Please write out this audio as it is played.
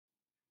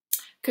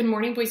Good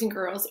morning, boys and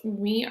girls.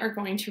 We are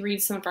going to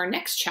read some of our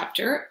next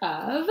chapter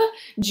of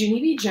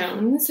JunieB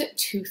Jones'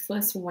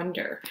 Toothless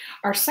Wonder.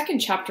 Our second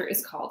chapter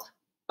is called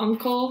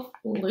Uncle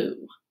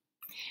Lou.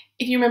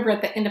 If you remember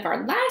at the end of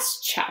our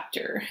last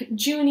chapter,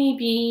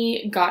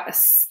 JunieB got a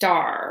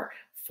star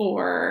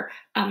for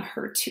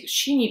her tooth.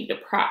 She needed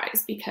a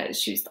prize because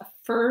she was the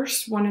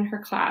first one in her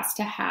class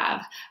to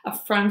have a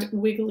front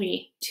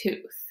wiggly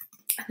tooth.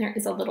 And there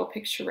is a little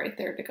picture right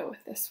there to go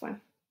with this one.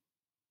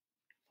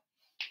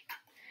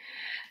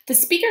 The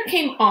speaker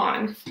came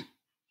on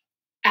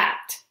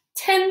at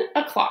 10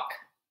 o'clock.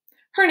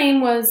 Her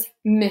name was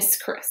Miss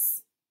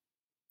Chris.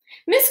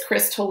 Miss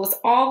Chris told us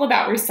all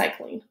about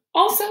recycling.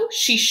 Also,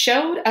 she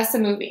showed us a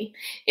movie.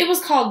 It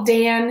was called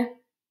Dan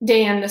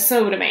the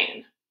Soda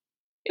Man.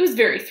 It was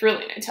very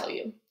thrilling, I tell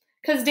you,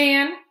 because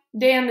Dan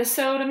the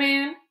Soda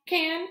Man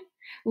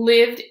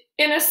lived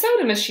in a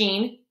soda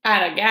machine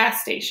at a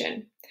gas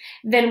station.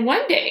 Then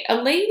one day, a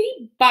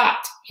lady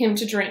bought him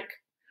to drink.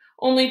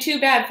 Only too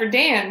bad for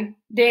Dan,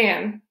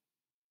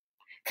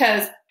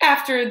 because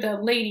after the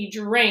lady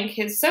drank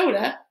his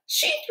soda,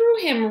 she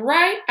threw him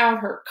right out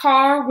her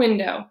car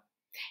window.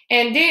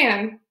 And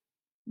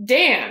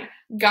Dan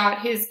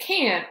got his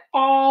can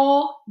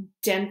all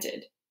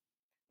dented.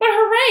 But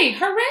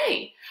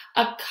hooray!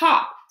 A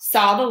cop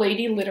saw the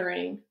lady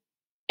littering,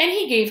 and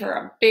he gave her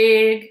a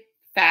big,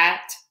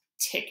 fat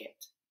ticket.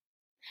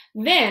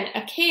 Then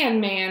a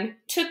can man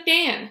took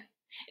Dan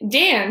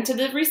to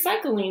the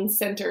recycling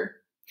center.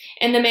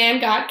 And the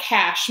man got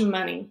cash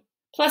money.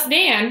 Plus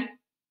Dan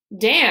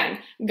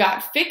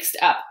got fixed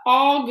up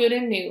all good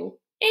and new.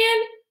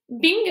 And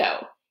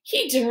bingo,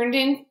 he turned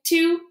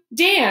into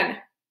Dan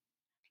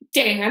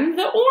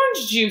the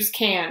orange juice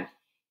can.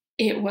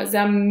 It was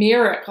a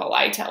miracle,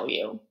 I tell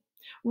you.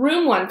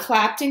 Room 1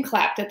 clapped and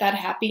clapped at that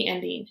happy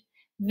ending.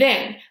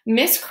 Then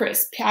Miss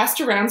Chris passed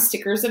around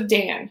stickers of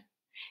Dan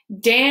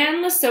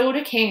the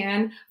soda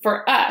can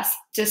for us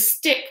to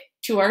stick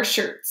to our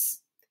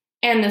shirts.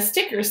 And the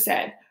sticker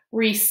said,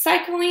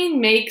 "Recycling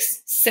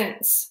makes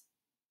sense."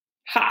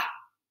 Ha!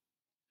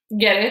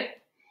 Get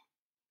it?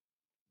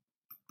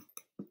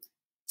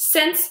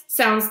 Sense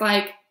sounds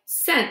like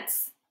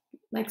sense,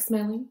 like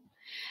smelling.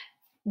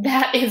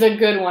 That is a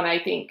good one, I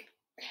think.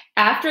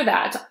 After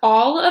that,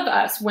 all of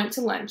us went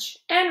to lunch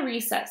and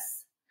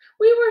recess.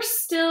 We were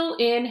still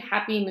in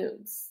happy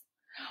moods.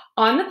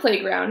 On the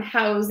playground,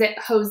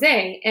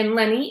 Jose and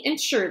Lenny and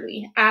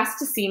Shirley asked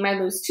to see my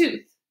loose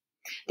tooth.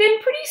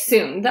 Then pretty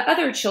soon, the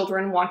other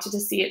children wanted to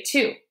see it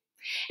too.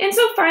 And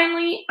so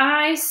finally,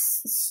 I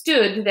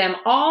stood them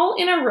all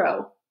in a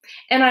row,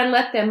 and I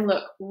let them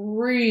look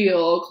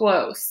real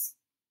close.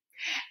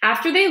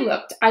 After they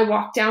looked, I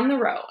walked down the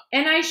row,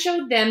 and I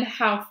showed them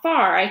how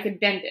far I could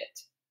bend it.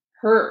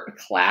 Herb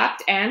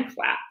clapped and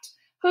clapped.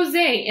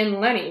 Jose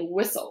and Lenny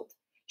whistled.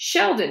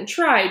 Sheldon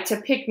tried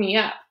to pick me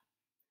up.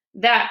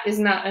 That is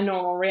not a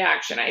normal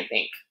reaction, I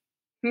think.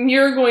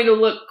 "You're going to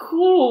look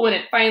cool when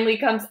it finally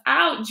comes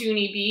out,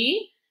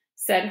 JunieB,"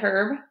 said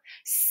Herb.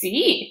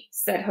 "See,"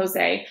 said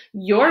Jose,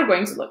 "you're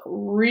going to look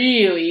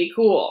really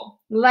cool.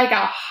 Like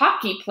a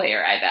hockey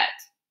player, I bet."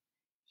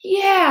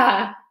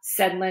 "Yeah,"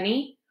 said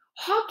Lenny.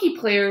 "Hockey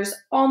players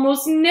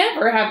almost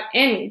never have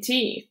any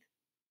teeth."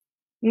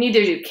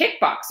 "Neither do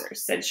kickboxers,"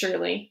 said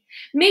Shirley.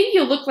 "Maybe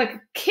you'll look like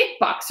a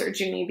kickboxer,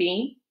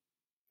 JunieB."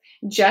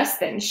 Just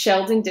then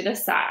Sheldon did a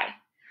sigh.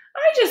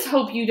 "I just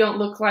hope you don't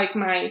look like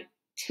my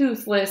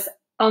toothless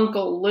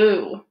Uncle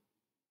Lou,"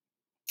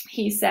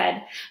 he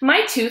said.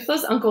 "My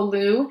toothless Uncle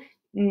Lou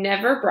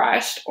never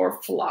brushed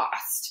or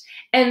flossed,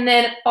 and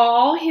then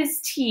all his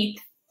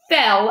teeth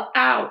fell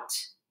out."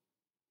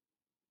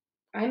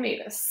 I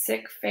made a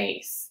sick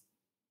face.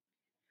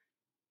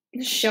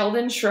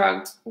 Sheldon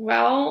shrugged.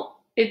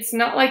 "Well, it's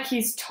not like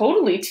he's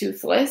totally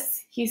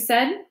toothless," he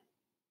said.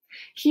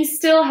 "He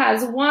still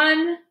has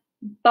one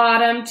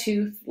bottom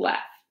tooth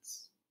left.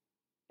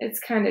 It's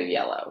kind of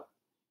yellow,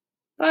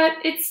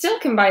 but it still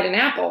can bite an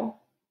apple."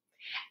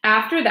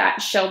 After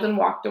that, Sheldon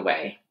walked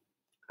away.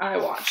 I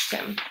watched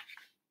him.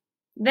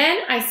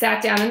 Then I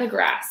sat down in the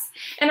grass,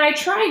 and I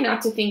tried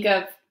not to think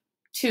of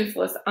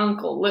toothless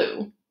Uncle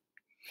Lou.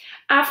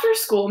 After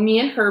school, me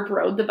and Herb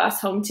rode the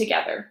bus home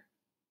together.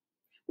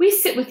 We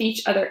sit with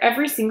each other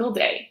every single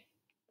day,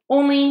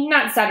 only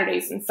not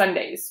Saturdays and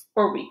Sundays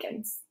or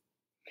weekends.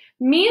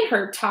 Me and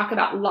Herb talk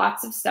about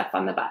lots of stuff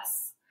on the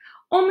bus.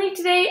 Only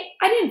today,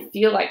 I didn't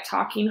feel like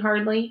talking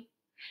hardly,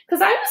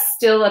 because I was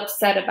still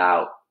upset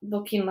about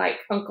looking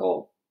like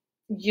Uncle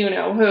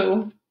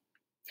You-Know-Who.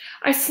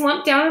 I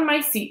slumped down in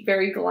my seat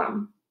very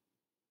glum.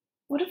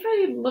 "What if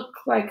I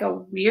look like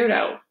a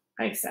weirdo?"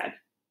 I said.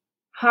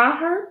 "Huh,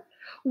 Herb?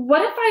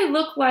 What if I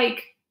look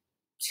like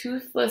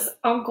toothless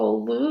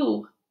Uncle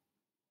Lou?"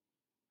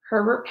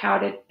 Herbert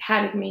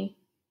patted me.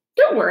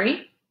 "Don't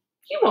worry,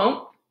 you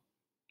won't.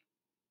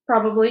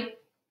 Probably."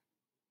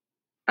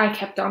 I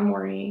kept on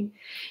worrying.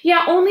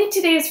 "Yeah, only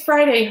today is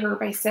Friday,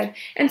 Herb," I said.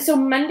 "And so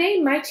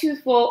Monday, my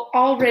tooth will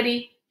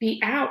already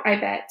be out, I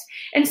bet.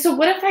 And so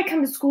what if I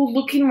come to school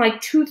looking like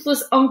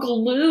toothless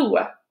Uncle Lou?"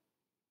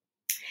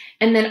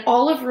 And then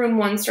all of room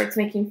 1 starts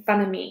making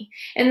fun of me.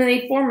 And then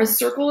they form a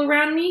circle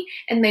around me,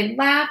 and they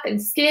laugh and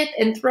skip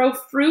and throw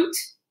fruit.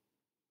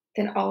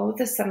 Then all of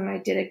a sudden I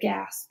did a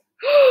gasp.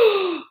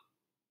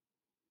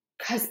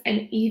 Because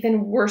an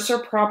even worser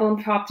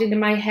problem popped into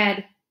my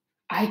head.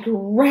 I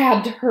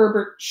grabbed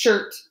Herbert's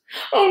shirt.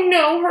 "Oh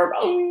no, Herb,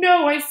 oh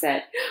no," I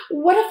said.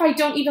 "What if I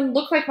don't even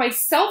look like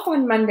myself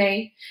on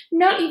Monday?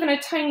 Not even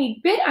a tiny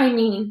bit, I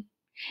mean.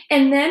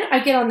 And then I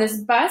get on this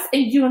bus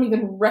and you don't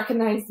even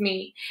recognize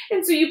me.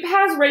 And so you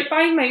pass right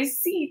by my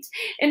seat.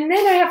 And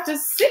then I have to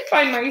sit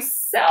by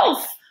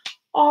myself,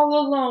 all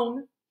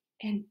alone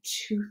and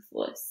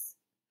toothless."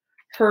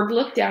 Herb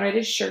looked down at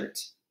his shirt.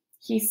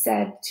 He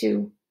said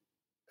to,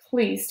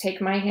 "Please take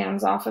my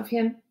hands off of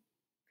him."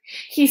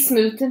 He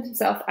smoothed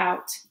himself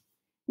out.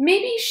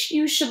 "Maybe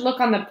you should look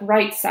on the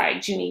bright side,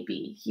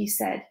 JunieB," he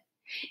said.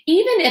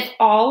 "Even if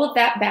all of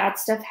that bad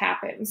stuff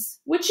happens,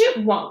 which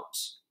it won't,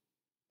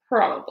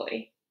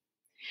 probably,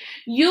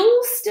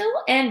 you'll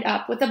still end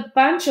up with a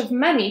bunch of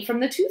money from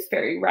the tooth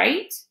fairy,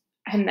 right?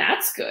 And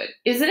that's good,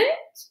 isn't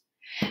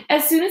it?"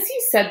 As soon as he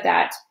said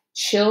that,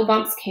 chill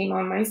bumps came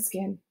on my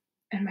skin,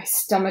 and my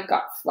stomach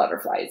got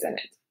flutterflies in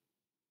it.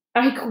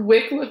 I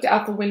quick looked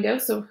out the window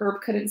so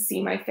Herb couldn't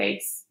see my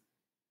face.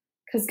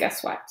 Because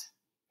guess what?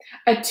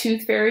 A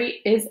tooth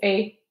fairy is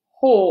a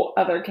whole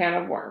other can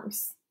of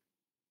worms.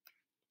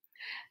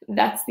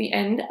 That's the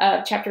end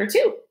of chapter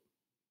 2.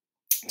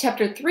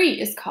 Chapter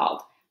 3 is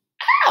called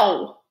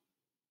Ow!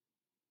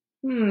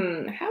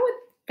 How would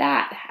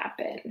that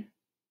happen?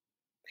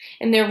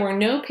 And there were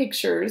no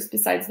pictures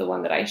besides the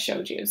one that I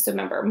showed you. So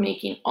remember,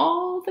 making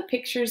all the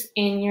pictures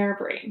in your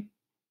brain.